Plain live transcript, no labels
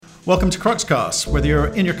Welcome to Cruxcast. Whether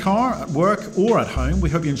you're in your car, at work, or at home,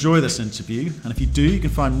 we hope you enjoy this interview. And if you do, you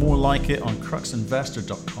can find more like it on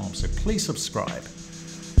cruxinvestor.com. So please subscribe.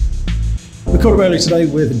 We caught up earlier today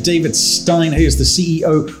with David Stein, who is the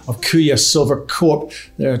CEO of Kuya Silver Corp.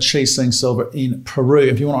 They're chasing silver in Peru.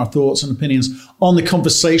 If you want our thoughts and opinions on the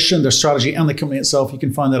conversation, their strategy, and the company itself, you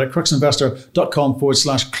can find that at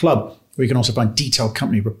cruxinvestor.com/club, where you can also find detailed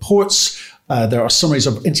company reports. There are summaries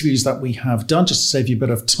of interviews that we have done just to save you a bit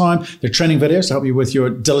of time. There are training videos to help you with your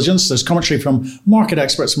diligence. There's commentary from market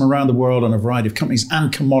experts from around the world on a variety of companies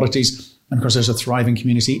and commodities. And of course, there's a thriving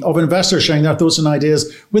community of investors sharing their thoughts and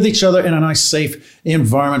ideas with each other in a nice, safe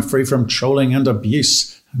environment free from trolling and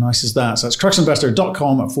abuse. How nice is that? So that's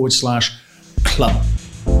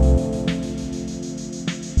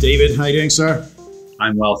cruxinvestor.com/club. David, how are you doing, sir?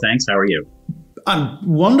 I'm well, thanks. How are you? I'm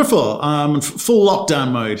wonderful. I'm in full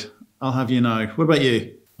lockdown mode, I'll have you know. What about you?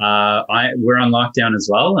 We're on lockdown as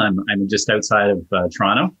well. I'm just outside of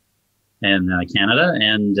Toronto in Canada.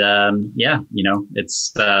 And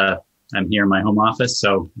it's I'm here in my home office,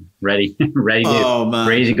 so ready to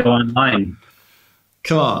go online.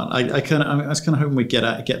 Come on. I was kind of hoping we'd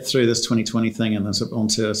get through this 2020 thing and then sort of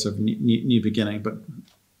onto a sort of new beginning, but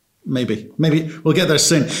Maybe we'll get there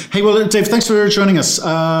soon. Hey, well, Dave, thanks for joining us.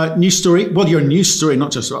 News story. Well, your news story,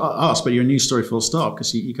 not just us, but your news story full stop,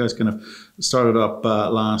 because you guys kind of started up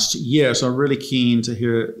last year. So I'm really keen to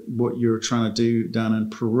hear what you're trying to do down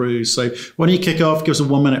in Peru. So why don't you kick off, give us a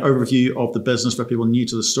 1-minute overview of the business for people new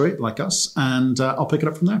to the story like us, and I'll pick it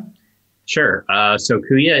up from there. Sure. So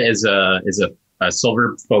Kuya is a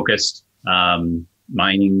silver-focused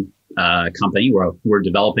mining company. We're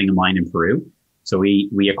developing a mine in Peru. So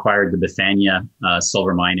we acquired the Bethania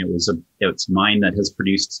silver mine. It's a mine that has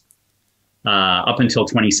produced up until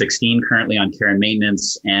 2016, currently on care and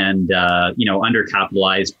maintenance, and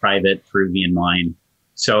undercapitalized private Peruvian mine.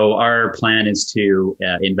 So our plan is to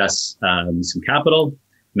invest some capital,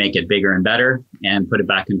 make it bigger and better, and put it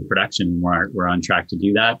back into production. We're on track to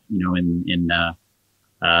do that, in the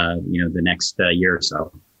next year or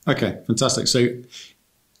so. Okay, fantastic. So,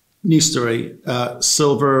 new story,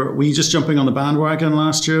 silver. Were you just jumping on the bandwagon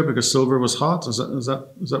last year because silver was hot? Is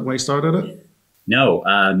that why you started it? No,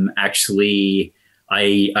 actually,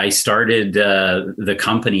 I started the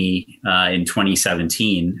company in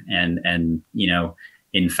 2017, and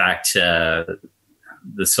in fact, the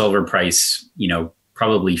silver price,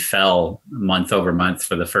 probably fell month over month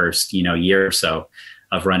for the first year or so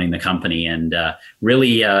of running the company, and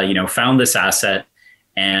really found this asset.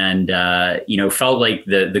 And, felt like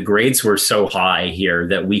the grades were so high here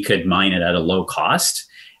that we could mine it at a low cost.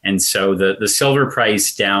 And so the silver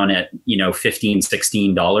price down at, $15,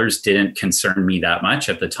 $16 didn't concern me that much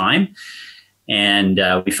at the time. And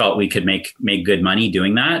we felt we could make good money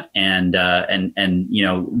doing that. And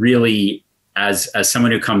really, as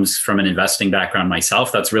someone who comes from an investing background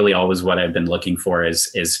myself, that's really always what I've been looking for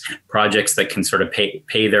is projects that can sort of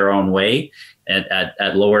pay their own way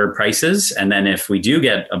at lower prices. And then if we do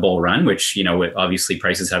get a bull run, which, obviously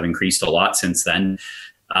prices have increased a lot since then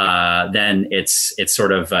it's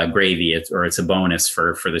sort of gravy, it's a bonus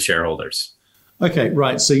for the shareholders. Okay,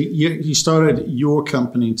 right. So you started your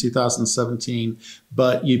company in 2017,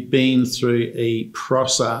 but you've been through a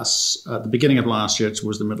process at the beginning of last year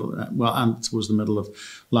towards the middle of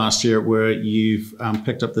last year where you've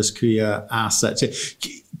picked up this Kuya asset.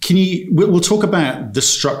 We'll talk about the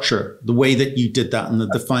structure, the way that you did that and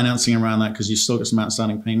the financing around that, because you've still got some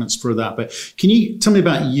outstanding payments for that. But can you tell me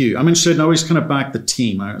about you? I'm interested in always kind of back the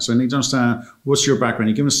team. Right? So I need to understand what's your background.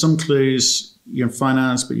 You give us some clues. You're in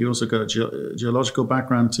finance, but you also got a geological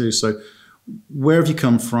background too. So where have you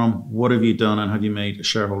come from? What have you done? And have you made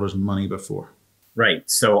shareholders money before? Right.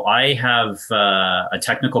 So I have a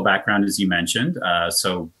technical background, as you mentioned.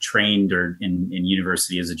 So trained in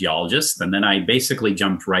university as a geologist. And then I basically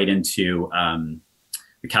jumped right into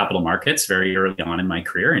the capital markets very early on in my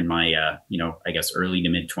career, in my, early to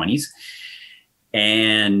mid 20s.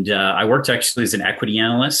 And I worked actually as an equity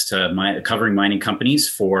analyst, covering mining companies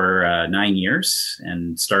for 9 years,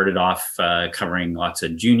 and started off covering lots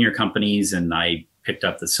of junior companies. And I picked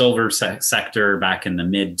up the silver sector back in the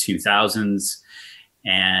mid 2000s.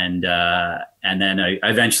 And then I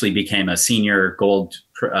eventually became a senior gold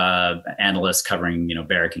analyst covering,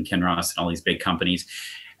 Barrick and Kinross and all these big companies.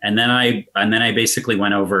 And then I basically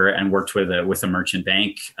went over and worked with a merchant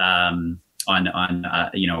bank on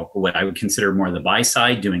what I would consider more the buy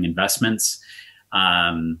side, doing investments.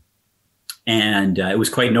 And it was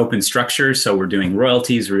quite an open structure. So we're doing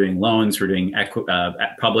royalties, we're doing loans, we're doing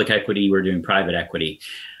public equity, we're doing private equity.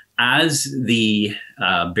 as the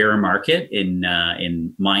bear market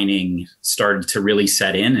in mining started to really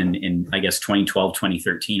set in I guess 2012,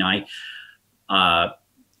 2013, I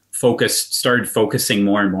started focusing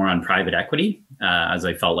more and more on private equity, as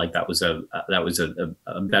I felt like that was a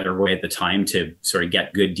better way at the time to sort of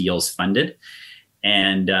get good deals funded.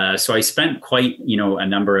 And so I spent quite, a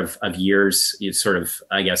number of years sort of,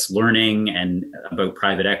 I guess, learning and about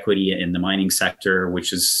private equity in the mining sector,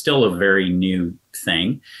 which is still a very new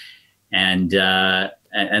thing. And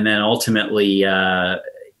then ultimately,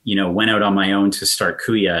 went out on my own to start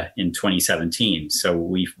Kuya in 2017. So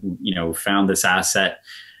we, found this asset,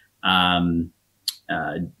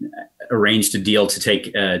 arranged a deal to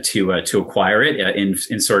take to acquire it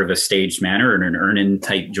in sort of a staged manner, in an earn-in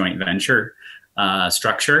type joint venture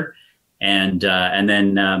structure, and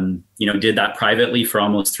then did that privately for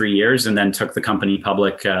almost 3 years, and then took the company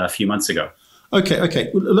public a few months ago. Okay.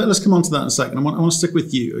 Well, let's come on to that in a second. I want to stick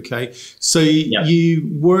with you. Okay, so you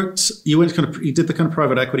did the kind of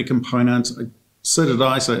private equity component. So did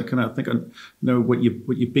I. So I kind of think I know what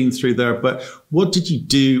you've been through there. But what did you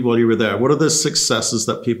do while you were there? What are the successes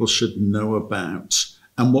that people should know about,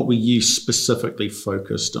 and what were you specifically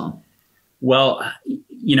focused on? Well,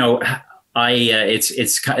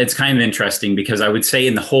 it's kind of interesting, because I would say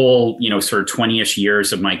in the whole, sort of 20-ish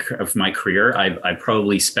years of my career, I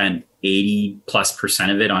probably spent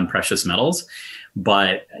 80+% of it on precious metals.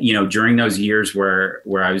 But, during those years where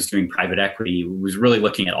I was doing private equity, was really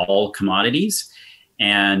looking at all commodities.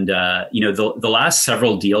 And, the last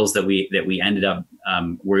several deals that we ended up,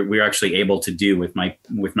 we were actually able to do with my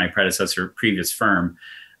predecessor, previous firm.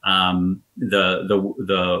 One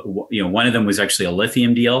of them was actually a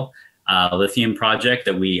lithium deal. Lithium project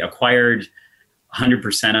that we acquired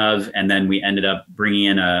 100% of, and then we ended up bringing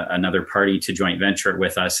in another party to joint venture it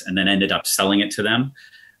with us, and then ended up selling it to them.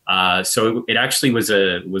 So it actually was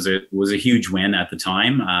a huge win at the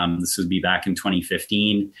time. This would be back in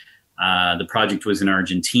 2015. The project was in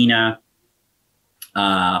Argentina.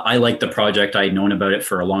 I liked the project. I had known about it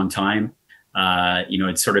for a long time.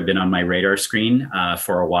 It's sort of been on my radar screen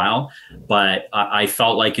for a while, but I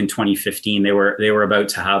felt like in 2015 they were about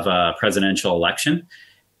to have a presidential election,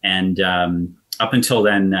 and up until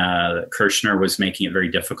then, Kirchner was making it very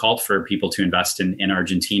difficult for people to invest in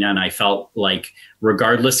Argentina, and I felt like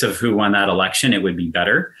regardless of who won that election, it would be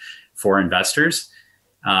better for investors.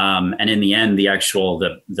 And in the end, the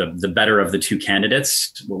better of the two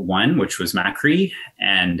candidates won, which was Macri,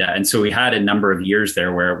 and so we had a number of years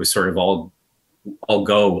there where it was sort of all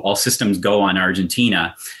systems go on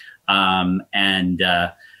Argentina, and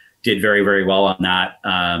did very, very well on that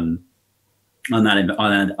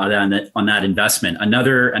investment.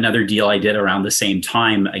 Another deal I did around the same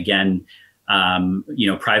time, again,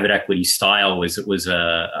 private equity style, was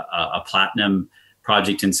a platinum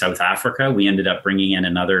project in South Africa. We ended up bringing in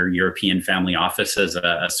another European family office as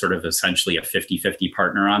a sort of essentially a 50-50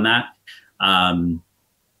 partner on that.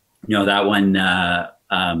 That one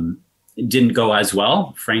didn't go as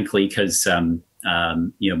well, frankly, because the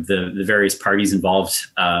various parties involved,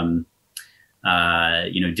 weren't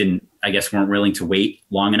willing to wait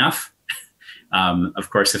long enough. Of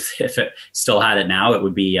course, if it still had it now, it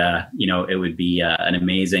would be an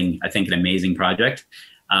amazing project.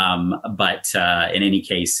 But in any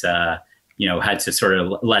case, had to sort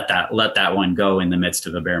of let that one go in the midst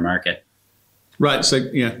of a bear market. Right.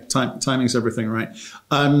 So timing's everything, right?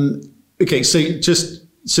 Okay.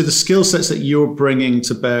 So the skill sets that you're bringing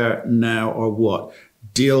to bear now are what?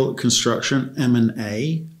 Deal construction,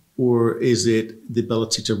 M&A, or is it the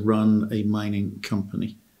ability to run a mining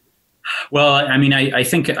company? Well, I mean, I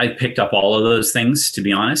think I picked up all of those things, to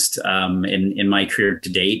be honest, in my career to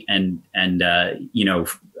date. And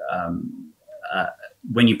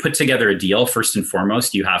when you put together a deal, first and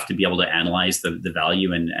foremost, you have to be able to analyze the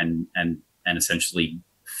value and essentially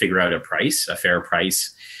figure out a fair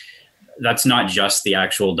price. That's not just the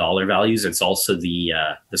actual dollar values; it's also the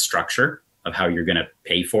structure of how you're going to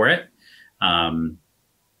pay for it. And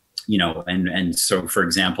so, for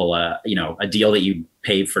example, a deal that you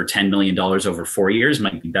pay for $10 million over 4 years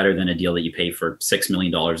might be better than a deal that you pay for $6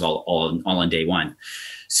 million all on day one.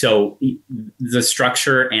 So the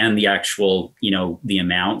structure and the actual, the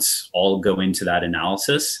amounts all go into that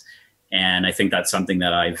analysis. And I think that's something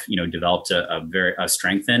that I've, developed a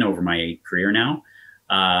strength in over my career now.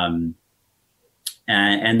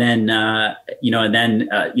 And then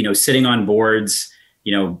sitting on boards,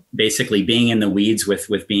 basically being in the weeds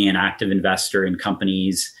with being an active investor in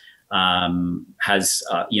companies has,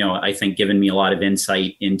 I think given me a lot of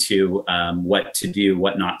insight into what to do,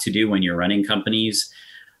 what not to do when you're running companies.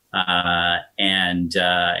 So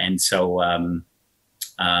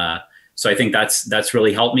So I think that's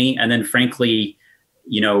really helped me. And then frankly,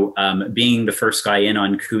 being the first guy in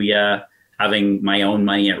on Kuya, having my own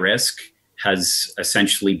money at risk has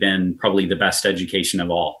essentially been probably the best education of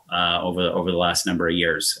all over the last number of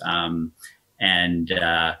years. And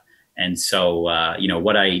so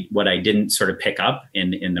what I didn't sort of pick up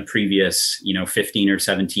in the previous 15 or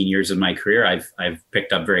 17 years of my career, I've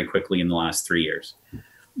picked up very quickly in the last 3 years.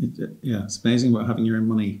 Yeah, it's amazing what having your own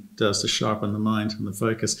money does to sharpen the mind and the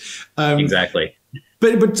focus. Exactly.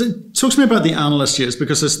 But talk to me about the analyst years,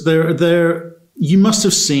 because there you must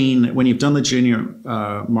have seen when you've done the junior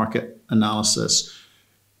market analysis,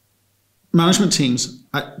 management teams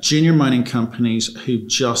at junior mining companies who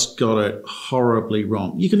just got it horribly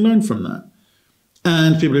wrong. You can learn from that.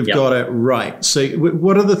 And people who've got it right. So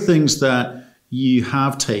what are the things that you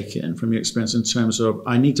have taken from your experience in terms of,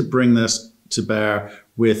 I need to bring this to bear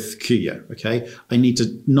with Kuya, okay? I need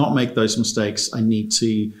to not make those mistakes. I need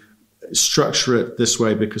to structure it this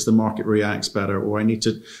way because the market reacts better, or I need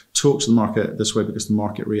to talk to the market this way because the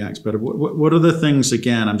market reacts better. What are the things,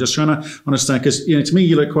 again? I'm just trying to understand, because to me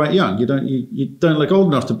you look quite young. You don't look old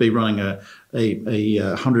enough to be running a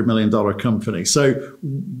 $100 million company. So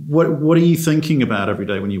what are you thinking about every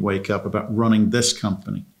day when you wake up about running this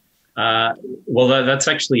company? Well, that's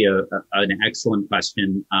actually an excellent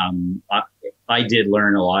question. I did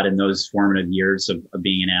learn a lot in those formative years of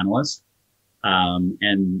being an analyst.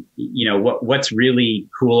 And what's really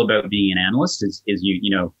cool about being an analyst is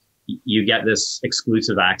you get this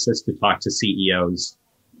exclusive access to talk to CEOs,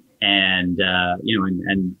 and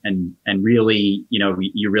really,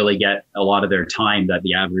 you really get a lot of their time that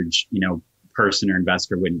the average, person or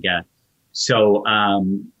investor wouldn't get. So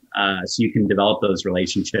you can develop those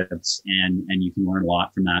relationships and you can learn a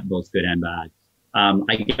lot from that, both good and bad.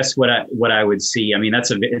 I guess what I would see, I mean,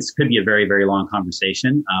 it could be a very, very long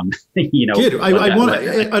conversation. Good. I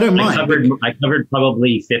don't mind. I covered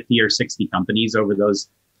probably 50 or 60 companies over those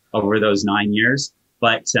 9 years.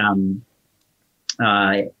 But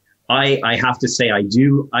I have to say, I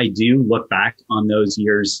do look back on those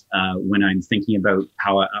years when I'm thinking about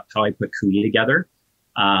how I put Kuya together.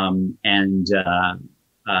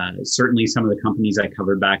 Certainly some of the companies I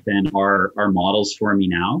covered back then are models for me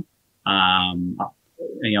now.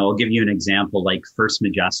 I'll give you an example, like First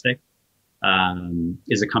Majestic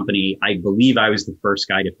is a company I believe I was the first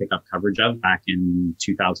guy to pick up coverage of back in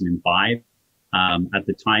 2005. At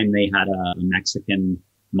the time, they had a Mexican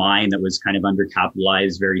mine that was kind of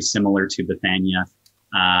undercapitalized, very similar to Bethania.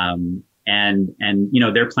 And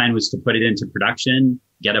their plan was to put it into production,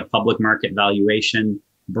 get a public market valuation,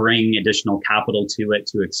 bring additional capital to it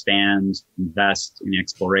to expand, invest in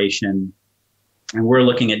exploration. And we're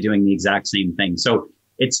looking at doing the exact same thing. So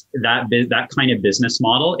it's that kind of business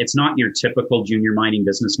model. It's not your typical junior mining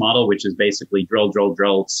business model, which is basically drill,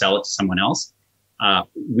 sell it to someone else.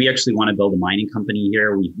 We actually want to build a mining company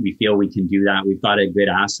here. We feel we can do that. We've got a good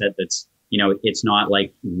asset that's, it's not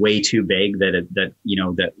like way too big that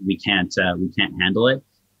we can't handle it.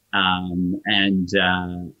 And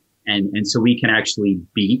so we can actually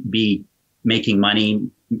be making money,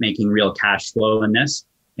 making real cash flow in this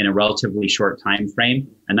in a relatively short time frame.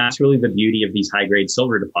 And that's really the beauty of these high-grade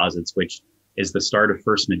silver deposits, which is the start of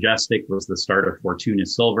First Majestic, was the start of Fortuna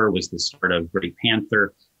Silver, was the start of Great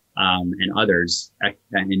Panther, and others,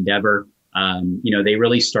 and Endeavor. They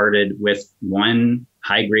really started with one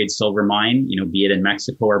high-grade silver mine, be it in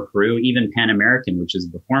Mexico or Peru, even Pan American, which is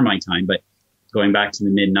before my time, but going back to the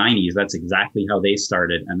mid-90s, that's exactly how they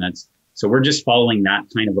started. And so we're just following that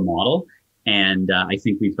kind of a model. And I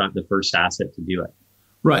think we've got the first asset to do it.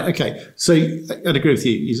 Right. Okay. So I'd agree with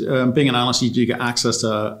you. Being an analyst, you do get access to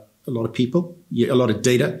a lot of people, a lot of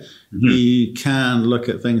data. Mm-hmm. You can look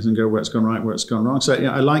at things and go where it's gone right, where it's gone wrong. So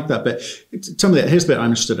I like that bit. Tell me that. Here's the bit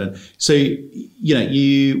I'm interested in. So,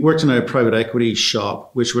 you worked in a private equity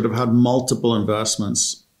shop, which would have had multiple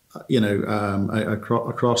investments,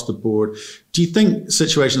 across the board. Do you think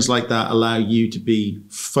situations like that allow you to be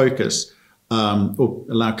focused, or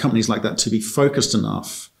allow companies like that to be focused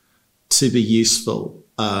enough to be useful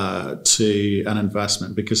to an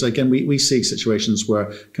investment? Because again, we see situations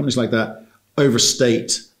where companies like that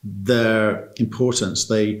overstate their importance.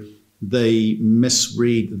 They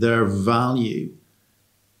misread their value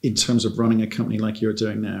in terms of running a company like you're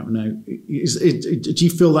doing now. Now, do you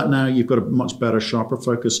feel that now you've got a much better, sharper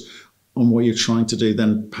focus on what you're trying to do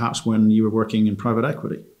than perhaps when you were working in private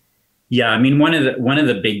equity? Yeah, I mean, one of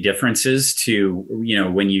the big differences to,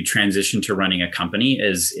 when you transition to running a company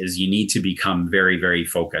is you need to become very, very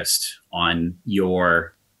focused on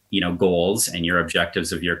your goals and your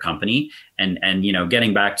objectives of your company. And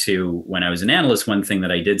getting back to when I was an analyst, one thing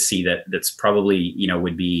that I did see that's probably,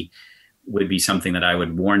 would be something that I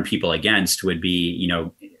would warn people against would be,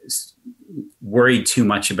 worried too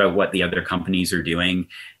much about what the other companies are doing.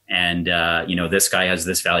 And, this guy has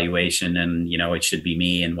this valuation and, it should be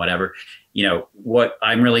me and whatever. What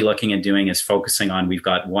I'm really looking at doing is focusing on, we've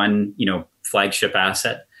got one, flagship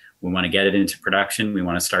asset. We want to get it into production. We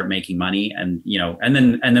want to start making money, and and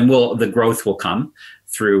then the growth will come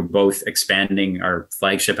through both expanding our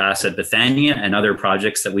flagship asset, Bethania, and other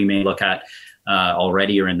projects that we may look at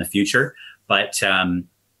already or in the future. But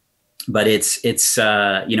it's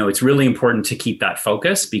really important to keep that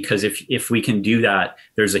focus, because if we can do that,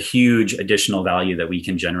 there's a huge additional value that we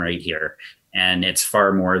can generate here, and it's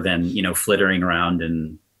far more than flittering around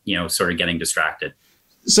and sort of getting distracted.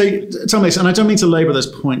 So, Thomas, and I don't mean to labor this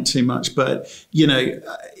point too much, but,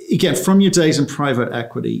 again, from your days in private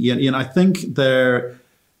equity, I think there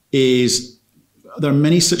are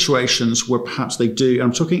many situations where perhaps they do, and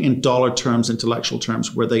I'm talking in dollar terms, intellectual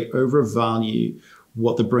terms, where they overvalue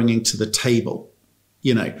what they're bringing to the table,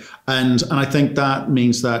 and I think that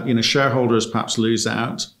means that, shareholders perhaps lose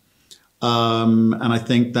out. And I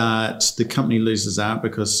think that the company loses out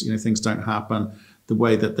because, things don't happen the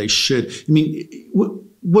way that they should. I mean,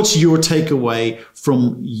 what's your takeaway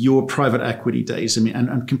from your private equity days? I mean,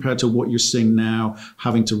 and compared to what you're seeing now,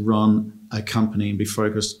 having to run a company and be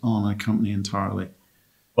focused on a company entirely?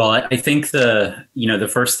 Well, I think the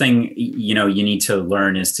first thing, you need to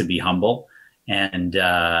learn is to be humble. And,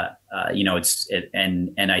 and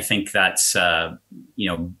I think that's,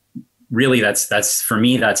 really that's for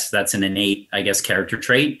me, that's an innate, I guess, character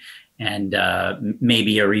trait. And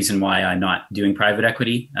maybe a reason why I'm not doing private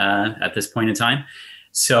equity at this point in time.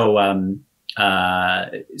 So,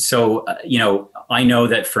 I know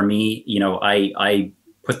that for me, I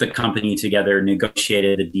put the company together,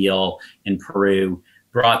 negotiated a deal in Peru,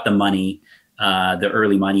 brought the money, the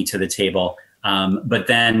early money to the table. But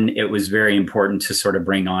then it was very important to sort of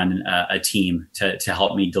bring on a team to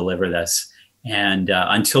help me deliver this. And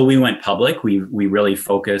until we went public, we really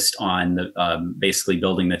focused on basically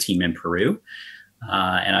building the team in Peru.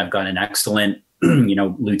 And I've got an excellent,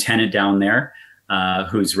 lieutenant down there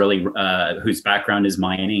who's really whose background is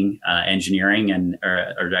mining, engineering, and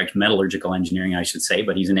or metallurgical engineering, I should say.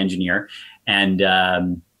 But he's an engineer,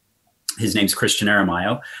 and his name's Christian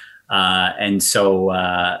Aramayo. And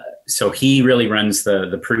so he really runs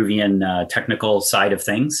the Peruvian technical side of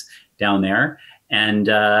things down there. And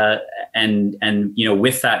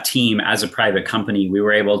with that team as a private company, we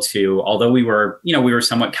were able to, although we were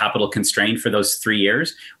somewhat capital constrained for those 3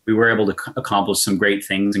 years, we were able to accomplish some great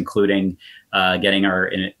things, including getting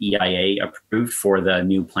our EIA approved for the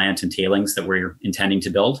new plant and tailings that we're intending to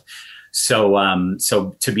build. So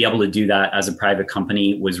to be able to do that as a private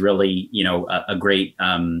company was really, a great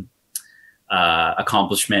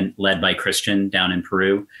accomplishment led by Christian down in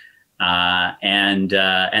Peru. And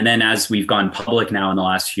then as we've gone public now in the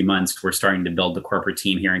last few months, we're starting to build the corporate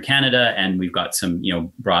team here in Canada, and we've got some,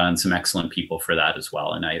 brought on some excellent people for that as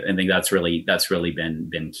well. And I think that's really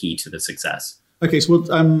been key to the success. Okay, so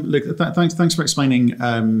look, thanks for explaining,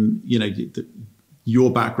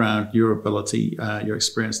 your background, your ability, your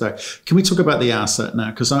experience there. Can we talk about the asset now?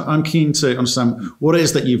 Because I'm keen to understand what it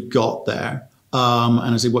is that you've got there. And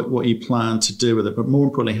I say what you plan to do with it, but more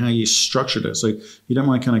importantly, how you structured it. So if you don't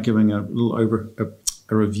mind kind of giving a little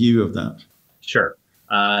a review of that. Sure.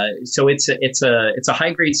 So it's a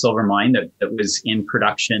high grade silver mine that was in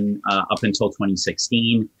production up until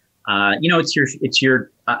 2016. It's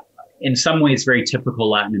your in some ways very typical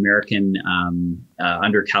Latin American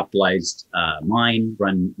undercapitalized mine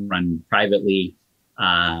run privately.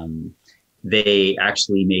 They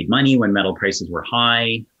actually made money when metal prices were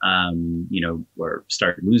high, or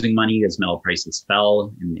started losing money as metal prices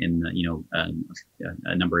fell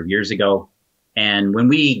a number of years ago. And when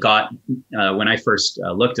when I first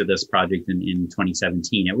looked at this project in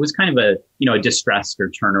 2017, it was kind of a distressed or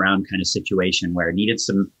turnaround kind of situation where it needed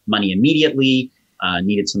some money immediately,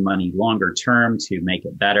 needed some money longer term to make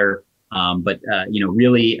it better. But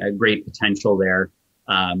really a great potential there.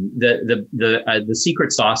 The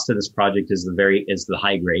secret sauce to this project is the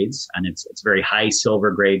high grades, and it's very high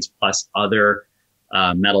silver grades plus other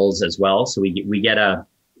metals as well. So we get a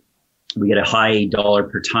high dollar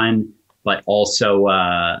per ton, but also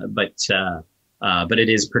but it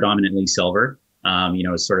is predominantly silver.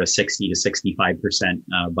 It's sort of 60 to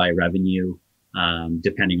 65% by revenue,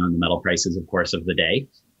 depending on the metal prices, of course, of the day.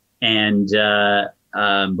 And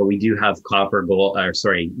but we do have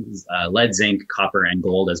lead, zinc, copper, and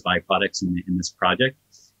gold as byproducts in this project.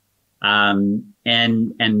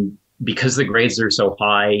 And because the grades are so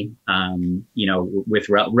high, with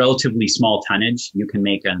relatively small tonnage, you can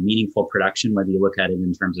make a meaningful production, whether you look at it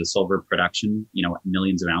in terms of silver production,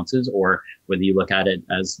 millions of ounces, or whether you look at it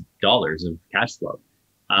as dollars of cash flow.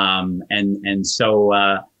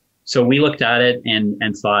 So we looked at it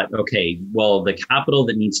and thought, okay, well, the capital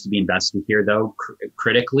that needs to be invested here, though,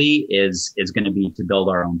 critically is going to be to build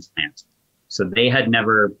our own plant. So they had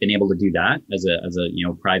never been able to do that as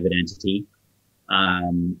a private entity.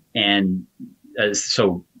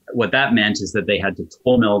 So what that meant is that they had to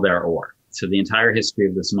toll mill their ore. So the entire history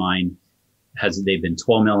of this mine they've been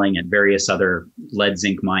toll milling at various other lead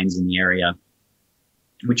zinc mines in the area,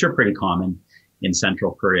 which are pretty common in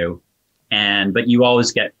central Peru. But you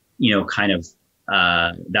always get,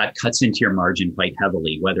 that cuts into your margin quite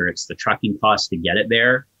heavily, whether it's the trucking cost to get it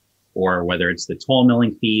there, or whether it's the toll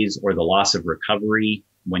milling fees or the loss of recovery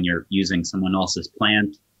when you're using someone else's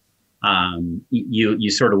plant. You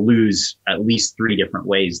sort of lose at least 3 different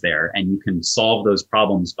ways there, and you can solve those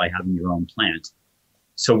problems by having your own plant.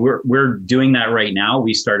 So we're doing that right now.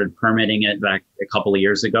 We started permitting it back a couple of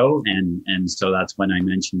years ago, and so that's when I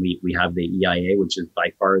mentioned we have the EIA, which is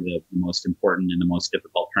by far the most important and the most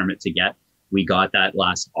difficult permit to get. We got that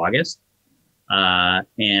last August,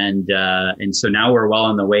 and so now we're well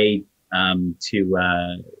on the way to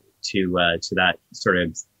that sort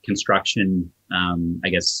of construction,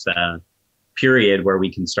 period where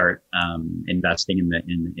we can start investing in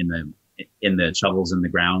the shovels in the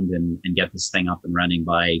ground and get this thing up and running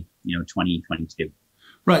by 2022.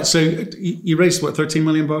 Right. So you raised what, $13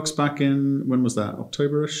 million back in, when was that?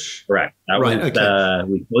 October-ish? Correct. Okay.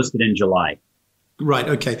 We closed it in July. Right.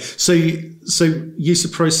 Okay. So use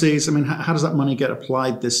of proceeds. I mean, how does that money get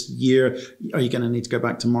applied this year? Are you going to need to go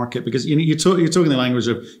back to market? Because you're talking the language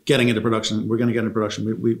of getting into production. We're going to get into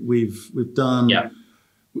production. We've done. Yeah.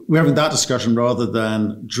 We're having that discussion rather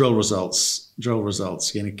than drill results.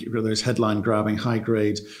 Those headline grabbing high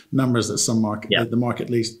grade numbers that the market at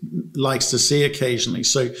least likes to see occasionally.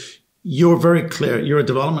 So you're very clear. You're a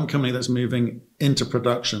development company that's moving into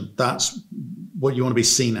production. That's what you want to be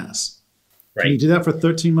seen as. Right. Can you do that for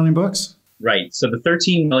 $13 million? Right. So the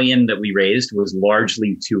 $13 million that we raised was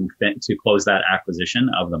largely to close that acquisition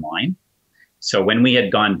of the mine. So when we had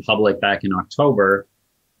gone public back in October,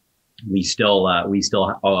 we still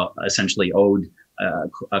essentially owed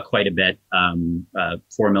quite a bit,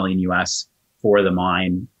 $4 million US for the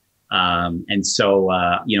mine. And so,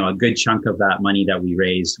 a good chunk of that money that we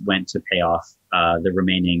raised went to pay off the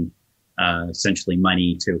remaining essentially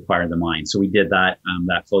money to acquire the mine. So we did that.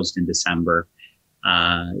 That closed in December.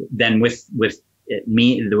 Then with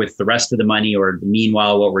the rest of the money, or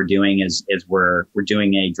meanwhile, what we're doing is we're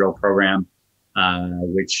doing a drill program,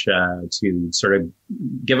 which to sort of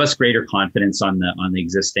give us greater confidence on the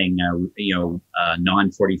existing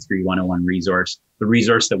non 43-101 resource, the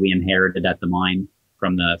resource that we inherited at the mine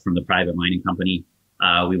from the private mining company.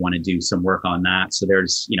 We want to do some work on that. So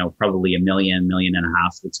there's probably $1 million and a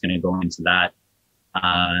half that's going to go into that.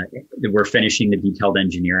 We're finishing the detailed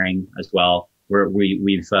engineering as well.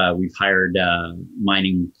 We've hired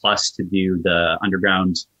Mining Plus to do the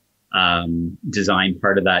underground design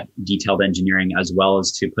part of that detailed engineering, as well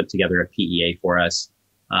as to put together a PEA for us.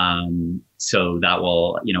 So that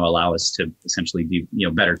will, allow us to essentially do,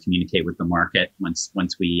 better communicate with the market once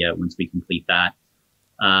we complete that.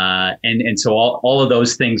 And so all of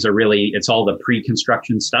those things are really, it's all the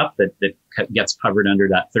pre-construction stuff that gets covered under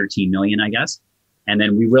that 13 million, I guess. And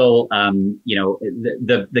then we will,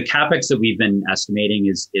 the capex that we've been estimating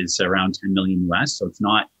is around 10 million US. So it's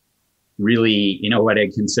not really, what I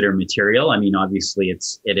consider material. I mean, obviously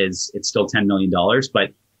it's still $10 million,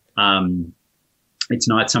 but, it's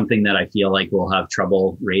not something that I feel like we'll have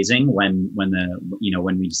trouble raising when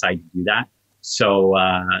we decide to do that. So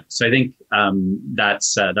I think,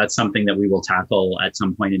 that's something that we will tackle at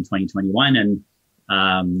some point in 2021. And,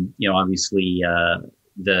 obviously,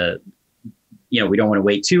 we don't want to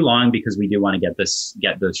wait too long, because we do want to get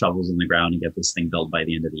the shovels in the ground and get this thing built by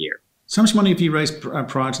the end of the year. So how much money have you raised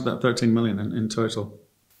prior to that 13 million in total?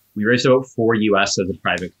 We raised about $4 US as a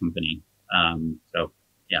private company.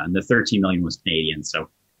 And the 13 million was Canadian. So,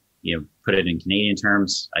 put it in Canadian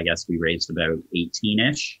terms, I guess we raised about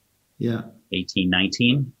 18-ish. Yeah. 18,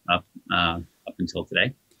 19 up until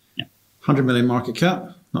today. Yeah. 100 million market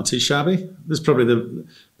cap. Not too shabby. This is probably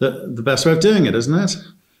the best way of doing it, isn't it?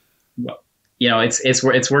 Well,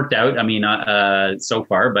 it's worked out. I mean, so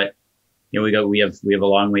far, but we have a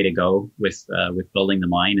long way to go with building the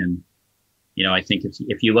mine. And, I think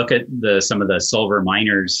if you look at some of the silver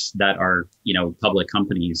miners that are, public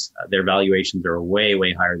companies, their valuations are way,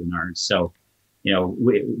 way higher than ours. So,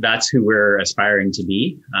 that's who we're aspiring to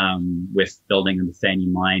be, with building the Bethania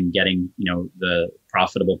mine, getting, the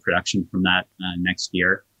profitable production from that next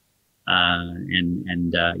year. I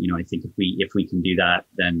think if we can do that,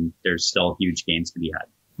 then there's still huge gains to be had.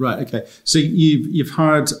 Right. Okay. So you've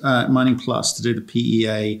hired Mining Plus to do the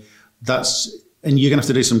PEA. And you're going to have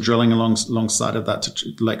to do some drilling alongside of that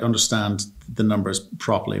to understand the numbers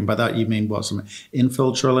properly. And by that you mean what? Some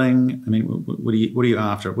infill drilling? I mean, what are you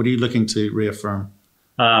after? What are you looking to reaffirm?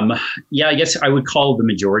 I guess I would call the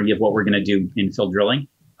majority of what we're going to do infill drilling.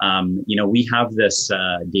 We have this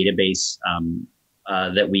database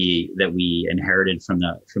that we inherited from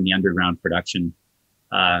the underground production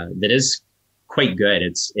that is quite good.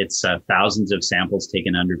 It's thousands of samples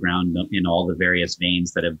taken underground in all the various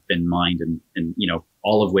veins that have been mined, and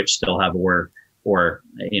all of which still have ore, or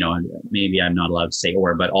maybe I'm not allowed to say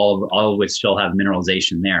ore, but all of which still have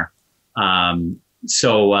mineralization there.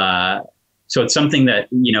 So it's something that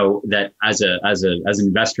that as an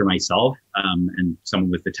investor myself, and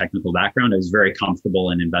someone with the technical background, I was very comfortable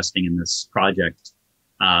in investing in this project.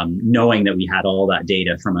 Knowing that we had all that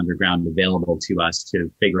data from underground available to us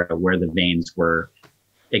to figure out where the veins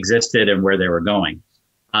existed and where they were going.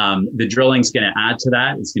 The drilling's going to add to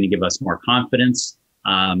that. It's going to give us more confidence.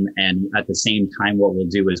 And at the same time, what we'll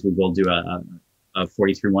do is we will do a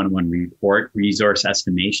 43-101 report resource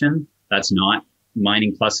estimation. That's not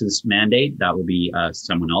Mining Plus's mandate. That will be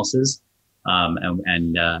someone else's.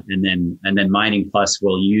 And then Mining Plus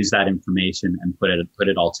will use that information and put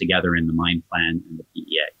it all together in the mine plan and the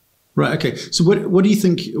PEA. Right. Okay. So what do you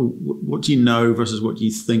think? What do you know versus what do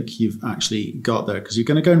you think you've actually got there? Because you're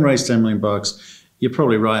going to go and raise $10 million. You're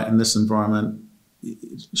probably right. In this environment,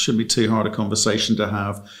 it shouldn't be too hard a conversation to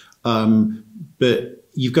have. But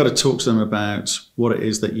you've got to talk to them about what it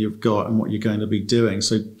is that you've got and what you're going to be doing.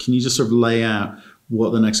 So can you just sort of lay out what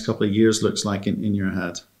the next couple of years looks like in your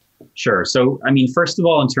head? Sure. So, first of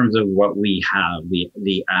all, in terms of what we have,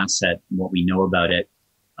 the asset, what we know about it,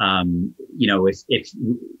 if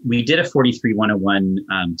we did a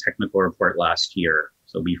 43-101 technical report last year,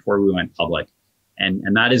 so before we went public, and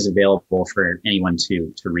that is available for anyone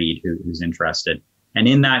to read who's interested. And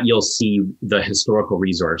in that, you'll see the historical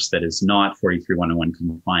resource that is not 43-101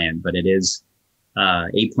 compliant, but it is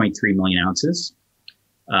 8.3 million ounces.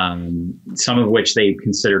 Some of which they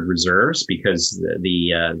considered reserves because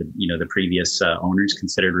the previous owners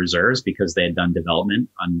considered reserves because they had done development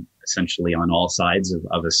essentially on all sides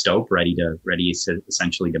of a stope, ready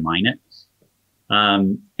essentially to mine it.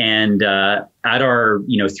 At our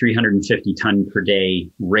 350 ton per day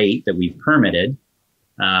rate that we've permitted,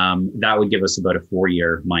 that would give us about a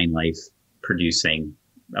 4-year mine life, producing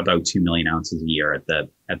about 2 million ounces a year at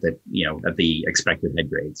the expected head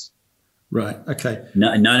grades. Right. Okay.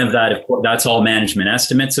 None of that, of course, that's all management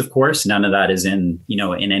estimates, of course. None of that is in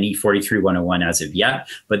any 43-101 as of yet,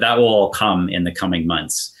 but that will all come in the coming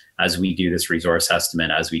months as we do this resource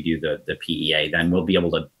estimate, as we do the PEA. Then we'll be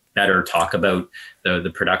able to better talk about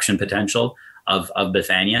the production potential of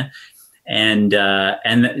Bethania. And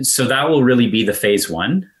so that will really be the phase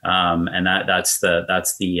one. And that's the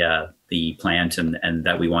plant and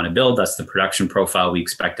that we want to build. That's the production profile we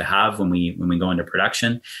expect to have when we go into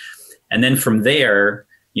production. And then from there,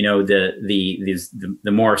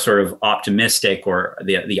 the more sort of optimistic or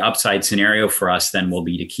the upside scenario for us then will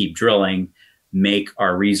be to keep drilling, make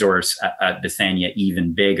our resource at Bethania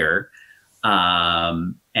even bigger.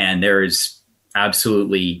 And there is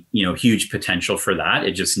absolutely, huge potential for that.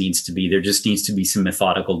 There just needs to be some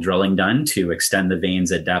methodical drilling done to extend the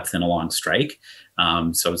veins at depth and along strike.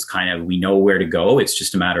 So it's kind of, we know where to go. It's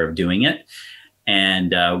just a matter of doing it.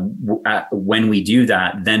 And when we do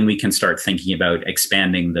that, then we can start thinking about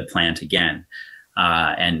expanding the plant again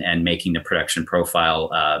and making the production profile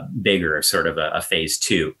bigger, sort of a phase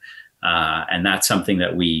two. And that's something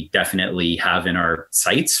that we definitely have in our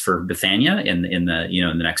sights for Bethania in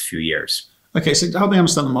the next few years. Okay, so help me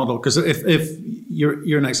understand the model, because if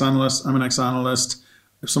you're an ex-analyst, I'm an ex-analyst.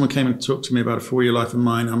 If someone came and talked to me about a 4-year life of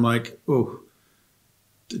mine, I'm like, oh.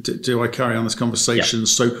 Do I carry on this conversation? Yeah.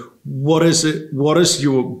 So what is it? What is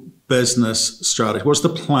your business strategy? What's the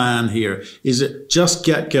plan here? Is it just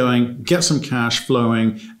get going, get some cash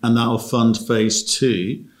flowing, and that'll fund phase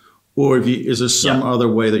two? Or is there some other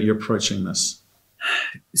way that you're approaching this?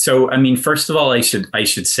 So, first of all, I should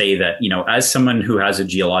say that, as someone who has a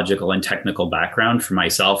geological and technical background for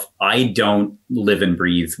myself, I don't live and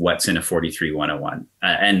breathe what's in a 43-101.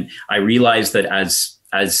 And I realize that as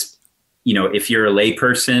if you're a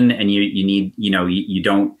layperson and you need,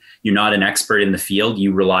 you're not an expert in the field,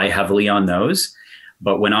 you rely heavily on those.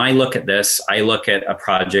 But when I look at this, I look at a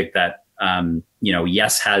project that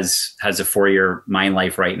yes, has a 4-year mine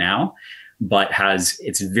life right now, but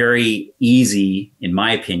it's very easy, in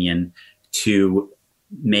my opinion, to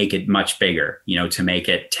make it much bigger, to make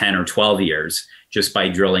it 10 or 12 years just by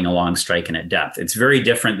drilling along strike and at depth. It's very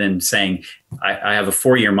different than saying, I have a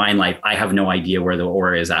 4-year mine life. I have no idea where the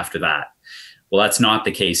ore is after that. Well, that's not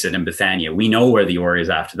the case at Bethania. We know where the ore is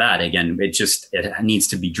after that. Again, it needs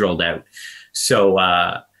to be drilled out. So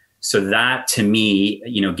that to me,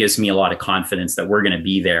 gives me a lot of confidence that we're going to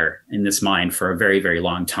be there in this mine for a very, very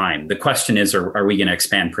long time. The question is, are we going to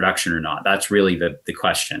expand production or not? That's really the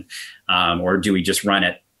question. Or do we just run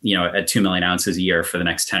it, at 2 million ounces a year for the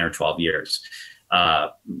next 10 or 12 years,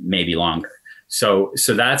 maybe longer? So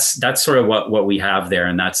that's sort of what we have there.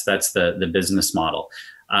 And that's the business model,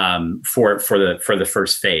 for the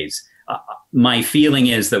first phase. My feeling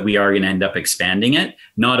is that we are going to end up expanding it,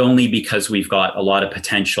 not only because we've got a lot of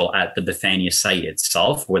potential at the Bethania site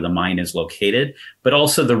itself, where the mine is located, but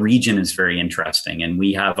also the region is very interesting. And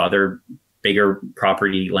we have other bigger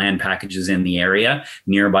property land packages in the area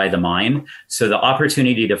nearby the mine. So the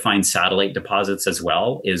opportunity to find satellite deposits as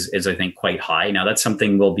well is I think, quite high. Now, that's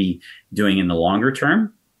something we'll be doing in the longer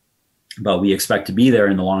term, but we expect to be there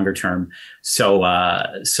in the longer term. So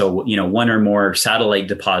one or more satellite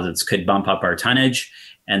deposits could bump up our tonnage,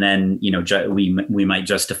 and then we might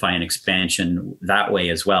justify an expansion that way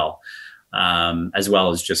as well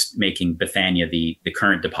as just making Bethania the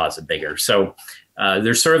current deposit bigger. So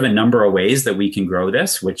there's sort of a number of ways that we can grow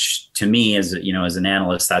this, which to me, as an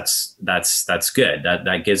analyst, that's good.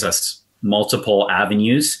 That gives us multiple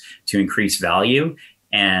avenues to increase value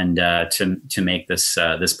and to make this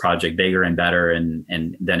project bigger and better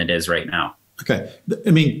and than it is right now. Okay,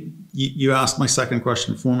 I mean, you asked my second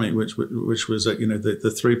question for me, which was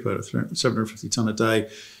the throughput of 750 ton a day.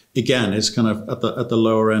 Again, is kind of at the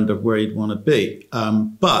lower end of where you'd want to be,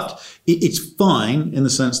 but it's fine in the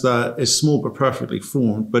sense that it's small but perfectly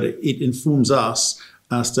formed. But it informs us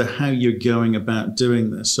as to how you're going about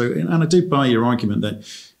doing this. So, and I do buy your argument that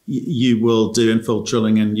you will do infill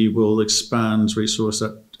drilling and you will expand resource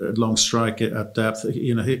at long strike at depth.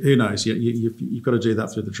 Who knows? You've got to do that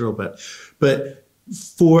through the drill bit. But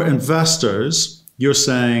for investors, you're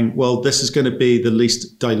saying, well, this is going to be the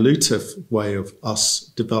least dilutive way of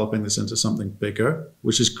us developing this into something bigger,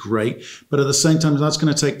 which is great. But at the same time, that's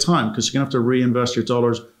going to take time because you're going to have to reinvest your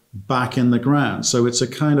dollars back in the ground. So it's a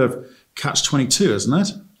kind of catch-22, isn't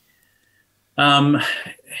it? I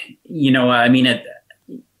mean,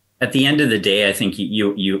 at the end of the day, I think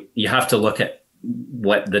you have to look at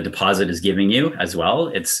what the deposit is giving you as well.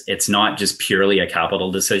 It's not just purely a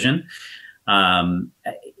capital decision.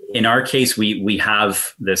 In our case, we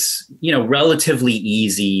have this, relatively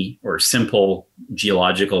easy or simple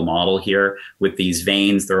geological model here with these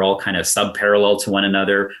veins. They're all kind of subparallel to one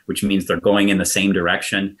another, which means they're going in the same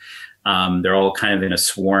direction. They're all kind of in a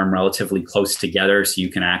swarm relatively close together, so you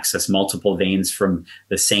can access multiple veins from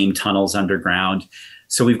the same tunnels underground.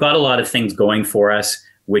 So we've got a lot of things going for us,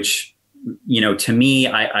 which, to me,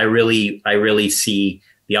 I really see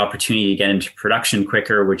the opportunity to get into production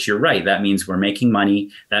quicker, which you're right. That means we're making money.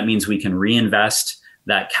 That means we can reinvest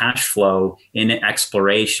that cash flow in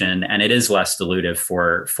exploration, and it is less dilutive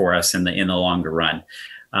for us in the longer run.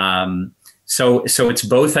 So it's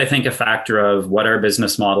both, I think, a factor of what our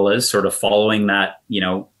business model is, sort of following that,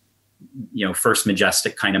 First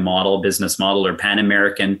Majestic kind of business model, or Pan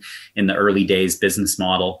American in the early days business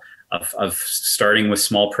model of starting with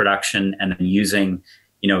small production and then using,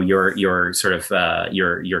 your sort of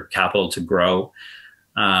your capital to grow,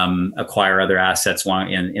 acquire other assets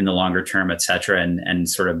in the longer term, et cetera, and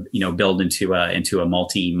sort of, build into a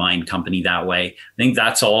multi-mine company that way. I think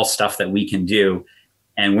that's all stuff that we can do.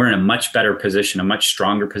 And we're in a much better position, a much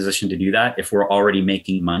stronger position to do that if we're already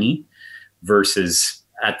making money versus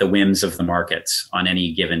at the whims of the markets on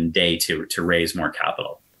any given day to raise more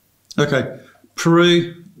capital. Okay.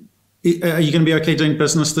 Peru, are you going to be okay doing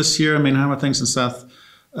business this year? I mean, how are things in South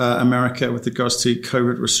America with regards to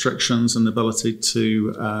COVID restrictions and the ability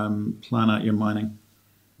to plan out your mining?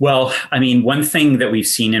 Well, I mean, one thing that we've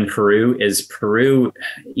seen in Peru is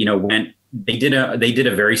they did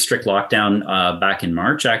a very strict lockdown back in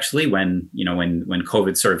March, actually, when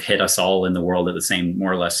COVID sort of hit us all in the world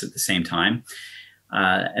more or less at the same time.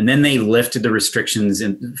 And then they lifted the restrictions,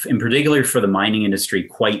 in particular for the mining industry,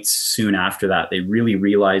 quite soon after that. They really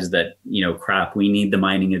realized that, we need the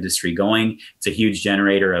mining industry going. It's a huge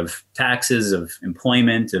generator of taxes, of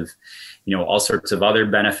employment, of, all sorts of other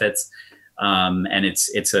benefits. And it's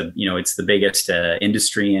the biggest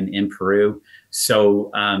industry in Peru. So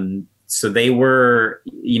So they were,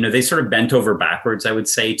 they sort of bent over backwards, I would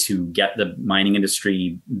say, to get the mining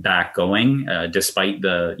industry back going, despite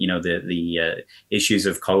the issues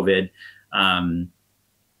of COVID.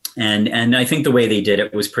 And I think the way they did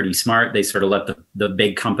it was pretty smart. They sort of let the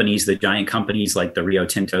big companies, the giant companies like the Rio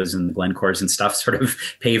Tintos and the Glencores and stuff, sort of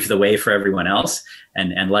pave the way for everyone else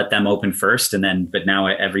and let them open first. But now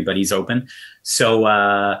everybody's open.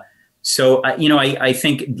 I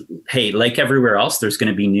think, hey, like everywhere else, there's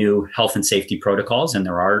going to be new health and safety protocols, and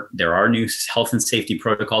there are new health and safety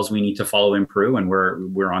protocols we need to follow in Peru, and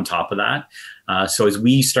we're on top of that. So as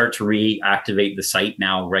we start to reactivate the site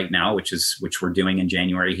right now, which we're doing in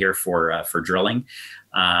January here for drilling,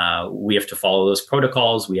 we have to follow those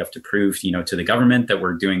protocols. We have to prove, to the government that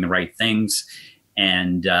we're doing the right things,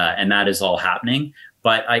 and that is all happening.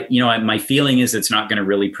 But my feeling is it's not going to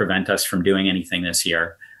really prevent us from doing anything this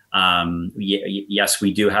year. Yes,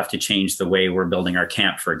 we do have to change the way we're building our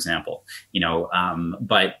camp, for example,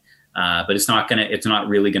 but it's not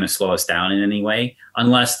really going to slow us down in any way,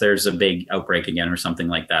 unless there's a big outbreak again or something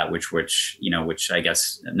like that, which I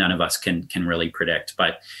guess none of us can really predict.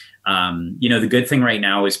 But, the good thing right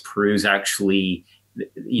now is Peru's actually,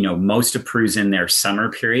 most of Peru's in their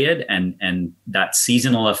summer period, and that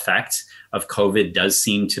seasonal effect of COVID does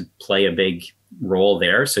seem to play a big role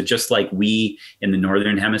there. So just like we in the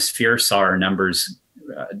Northern Hemisphere saw our numbers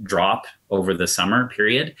drop over the summer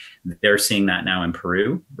period, they're seeing that now in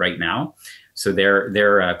Peru right now. So their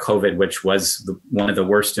COVID, which was one of the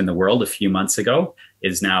worst in the world a few months ago,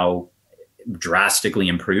 is now drastically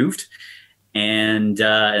improved. And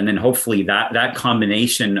then hopefully that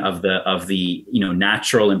combination of the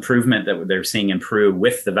natural improvement that they're seeing in Peru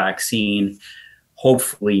with the vaccine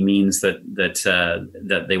hopefully means that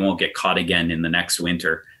they won't get caught again in the next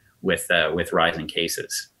winter with rising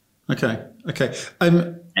cases. Okay.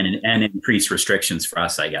 And increased restrictions for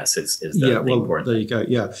us, I guess, is the important thing. There you go.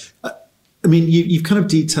 Yeah. I mean, you've kind of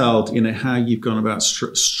detailed, how you've gone about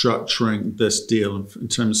structuring this deal in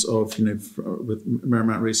terms of, with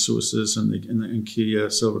Merrimack Resources and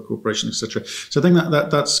Kuya Silver Corporation, etc. So I think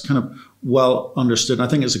that's kind of well understood. I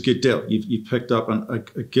think it's a good deal. You've picked up a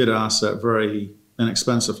good asset very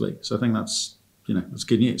inexpensively. So I think that's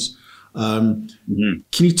good news. Can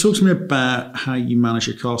you talk to me about how you manage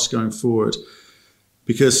your costs going forward?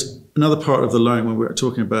 Because another part of the loan, when we're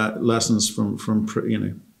talking about lessons from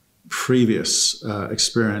previous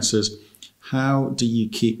experiences, how do you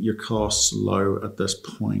keep your costs low at this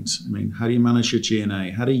point? I mean, how do you manage your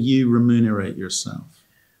G&A? How do you remunerate yourself?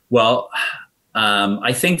 Well,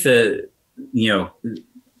 I think that,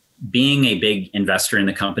 being a big investor in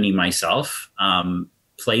the company myself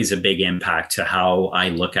plays a big impact to how I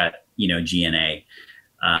look at, G&A.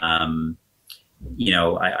 I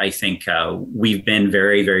think we've been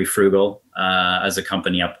very, very frugal as a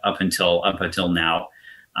company up until now.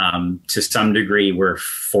 To some degree, we're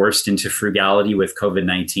forced into frugality with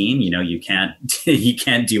COVID-19. You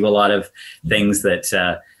can't do a lot of things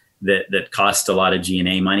that cost a lot of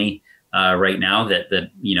G&A money right now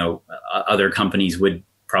that other companies would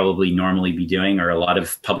probably normally be doing, or a lot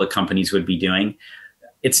of public companies would be doing.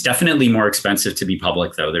 It's definitely more expensive to be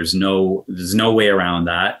public, though. There's no way around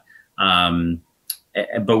that.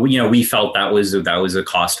 But we felt that was a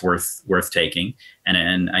cost worth taking,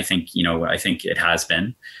 and I think it has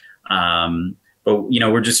been. But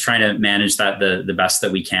we're just trying to manage that the best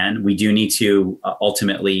that we can. We do need to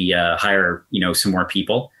ultimately hire some more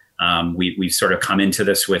people. We've sort of come into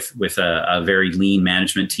this with a very lean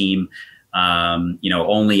management team.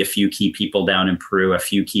 Only a few key people down in Peru, a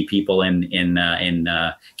few key people in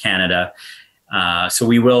Canada. So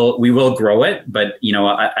we will grow it, but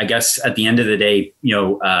I guess at the end of the day,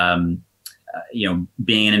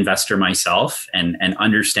 being an investor myself and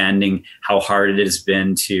understanding how hard it has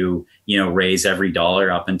been to raise every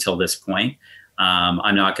dollar up until this point,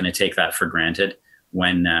 I'm not going to take that for granted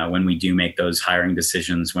when we do make those hiring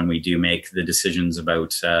decisions, when we do make the decisions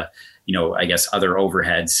about I guess other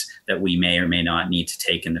overheads that we may or may not need to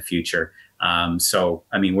take in the future. So,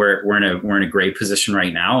 I mean, we're in a great position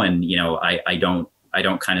right now, and I don't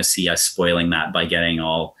kind of see us spoiling that by getting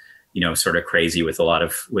all sort of crazy with a lot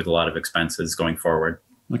of expenses going forward.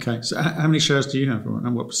 Okay, so how many shares do you have,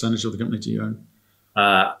 and what percentage of the company do you own?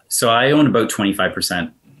 So I own about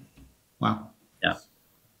 25%. Wow. Yeah,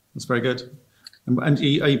 that's very good. And are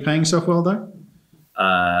you paying yourself well though?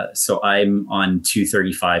 So I'm on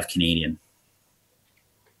 235 Canadian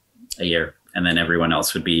a year. And then everyone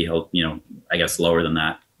else would be, I guess lower than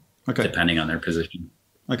that, depending on their position.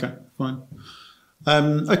 Okay, fine.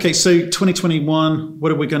 Okay, so 2021,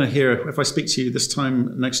 what are we going to hear? If I speak to you this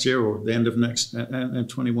time next year or the end of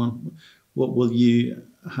 21, what will you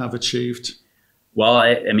have achieved? Well,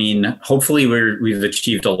 I mean, hopefully we've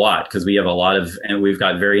achieved a lot, because we have a lot of, and we've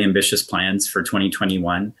got very ambitious plans for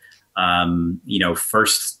 2021.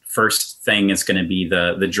 First thing is going to be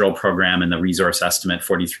the drill program and the resource estimate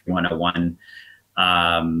 43101.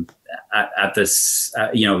 At this,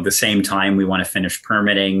 the same time, we want to finish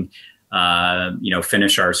permitting,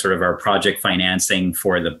 finish our project financing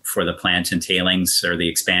for the plant and tailings, or the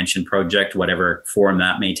expansion project, whatever form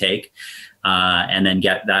that may take. And then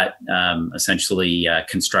get that essentially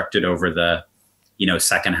constructed over the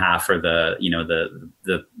second half, or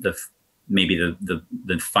maybe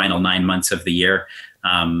the final 9 months of the year.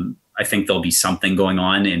 I think there'll be something going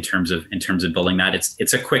on in terms of building that.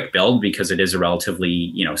 It's a quick build, because it is a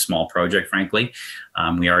relatively small project. Frankly,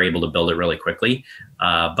 we are able to build it really quickly,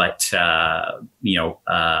 but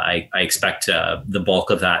I expect the bulk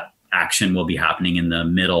of that action will be happening in the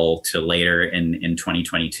middle to later in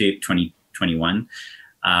 2022, 2021.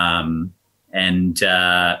 And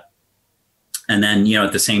then,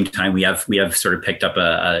 at the same time, we have sort of picked up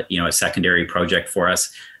a secondary project for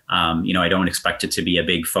us. I don't expect it to be a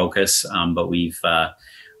big focus, but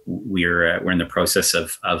we're in the process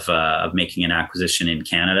of making an acquisition in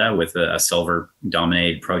Canada with a silver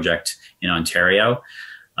dominated project in Ontario.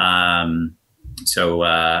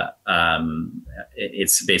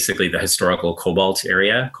 It's basically the historical Cobalt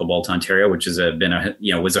area, Cobalt, Ontario, which was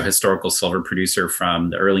a historical silver producer from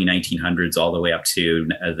the early 1900s all the way up to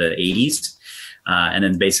the 80s, and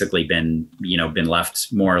then basically been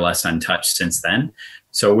left more or less untouched since then.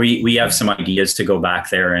 So we have some ideas to go back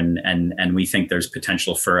there, and we think there's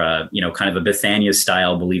potential for a kind of a Bethania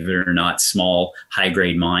style, believe it or not, small high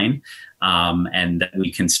grade mine, and that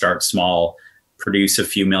we can start small, produce a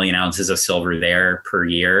few million ounces of silver there per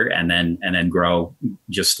year, and then grow,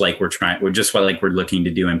 just like we're looking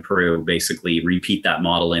to do in Peru. Basically, repeat that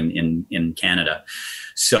model in Canada.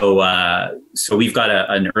 So we've got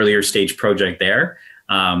an earlier stage project there.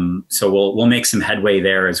 So we'll make some headway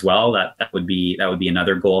there as well. That would be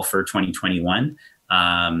another goal for 2021.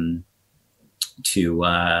 To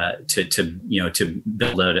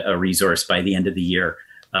build a resource by the end of the year,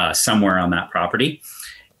 somewhere on that property.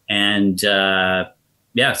 And so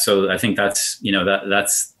I think that's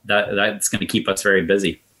going to keep us very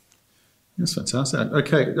busy. That's fantastic.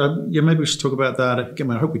 Okay, maybe we should talk about that.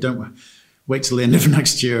 Again, I hope we don't wait till the end of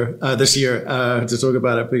this year to talk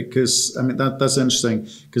about it, because I mean that's interesting,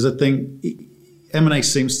 because I think M&A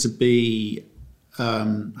seems to be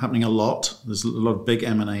happening a lot. There's a lot of big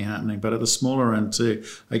M&A happening, but at the smaller end too,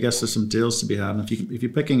 I guess there's some deals to be had. And if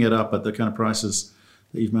you're picking it up at the kind of prices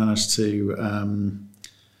that you've managed to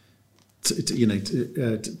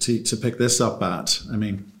pick this up at, I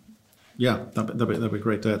mean, yeah, that'd be a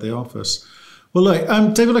great day at the office. Well,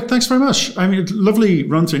 look, David, thanks very much. I mean, lovely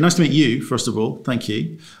run through. Nice to meet you, first of all. Thank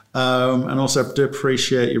you. And also, I do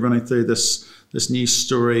appreciate you running through this news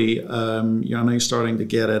story. I know you're starting to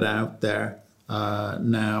get it out there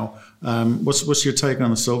now. What's your take on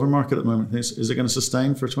the silver market at the moment? Is it going to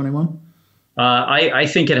sustain for 21? I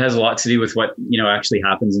think it has a lot to do with what actually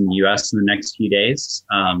happens in the U.S. in the next few days.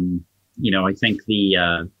 I think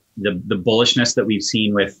the bullishness that we've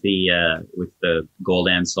seen with the gold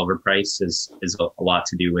and silver price is a lot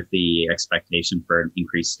to do with the expectation for an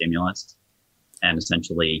increased stimulus, and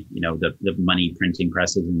essentially the money printing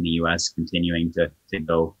presses in the U.S. continuing to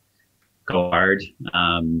go hard,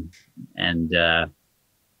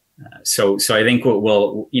 so I think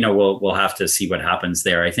we'll have to see what happens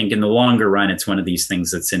there. I think in the longer run, it's one of these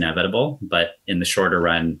things that's inevitable, but in the shorter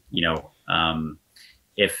run,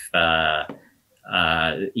 if there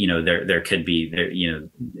could be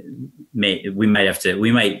we might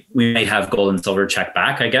have gold and silver check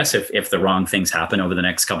back, I guess, if the wrong things happen over the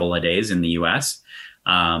next couple of days in the US.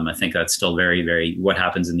 I think that's still very, very, what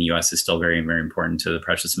happens in the US is still very, very important to the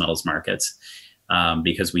precious metals markets,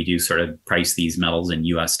 because we do sort of price these metals in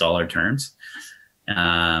US dollar terms.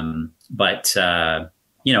 So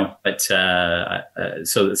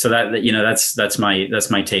that's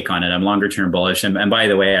my take on it. I'm longer term bullish. And by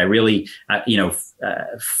the way, I really,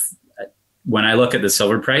 when I look at the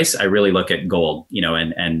silver price, I really look at gold,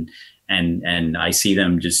 and I see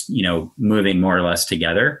them just, moving more or less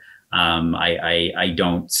together. I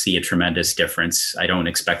don't see a tremendous difference. I don't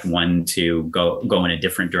expect one to go in a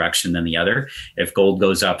different direction than the other. If gold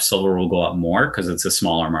goes up, silver will go up more because it's a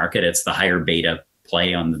smaller market. It's the higher beta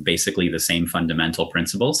play on basically the same fundamental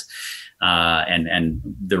principles, and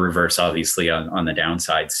the reverse obviously on the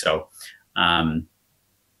downside. So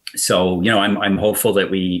So I'm hopeful that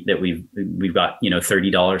we've got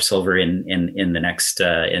 $30 silver in the next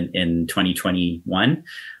in 2021.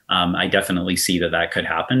 I definitely see that could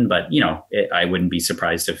happen, but I wouldn't be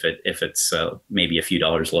surprised if it's maybe a few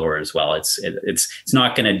dollars lower as well. It's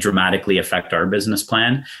not going to dramatically affect our business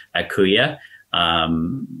plan at Kuya,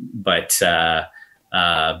 but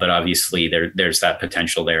obviously there's that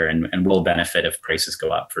potential there, and we'll benefit if prices go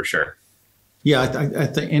up for sure. Yeah, I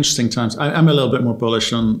think interesting times. I'm a little bit more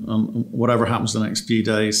bullish on whatever happens the next few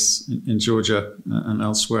days in Georgia and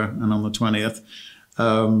elsewhere, and on the 20th.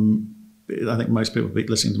 I think most people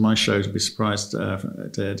listening to my shows would be surprised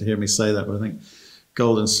to hear me say that, but I think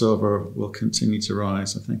gold and silver will continue to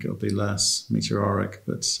rise. I think it'll be less meteoric,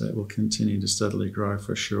 but it will continue to steadily grow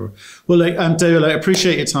for sure. Well, David, I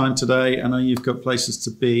appreciate your time today. I know you've got places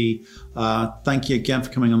to be. Thank you again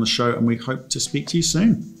for coming on the show, and we hope to speak to you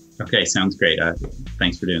soon. Okay, sounds great.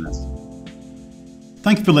 Thanks for doing this.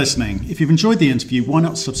 Thank you for listening. If you've enjoyed the interview, why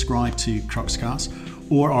not subscribe to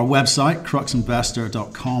Cruxcast or our website,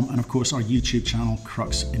 cruxinvestor.com, and of course our YouTube channel,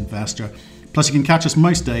 Crux Investor. Plus, you can catch us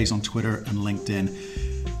most days on Twitter and LinkedIn.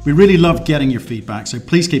 We really love getting your feedback, so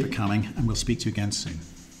please keep it coming, and we'll speak to you again soon.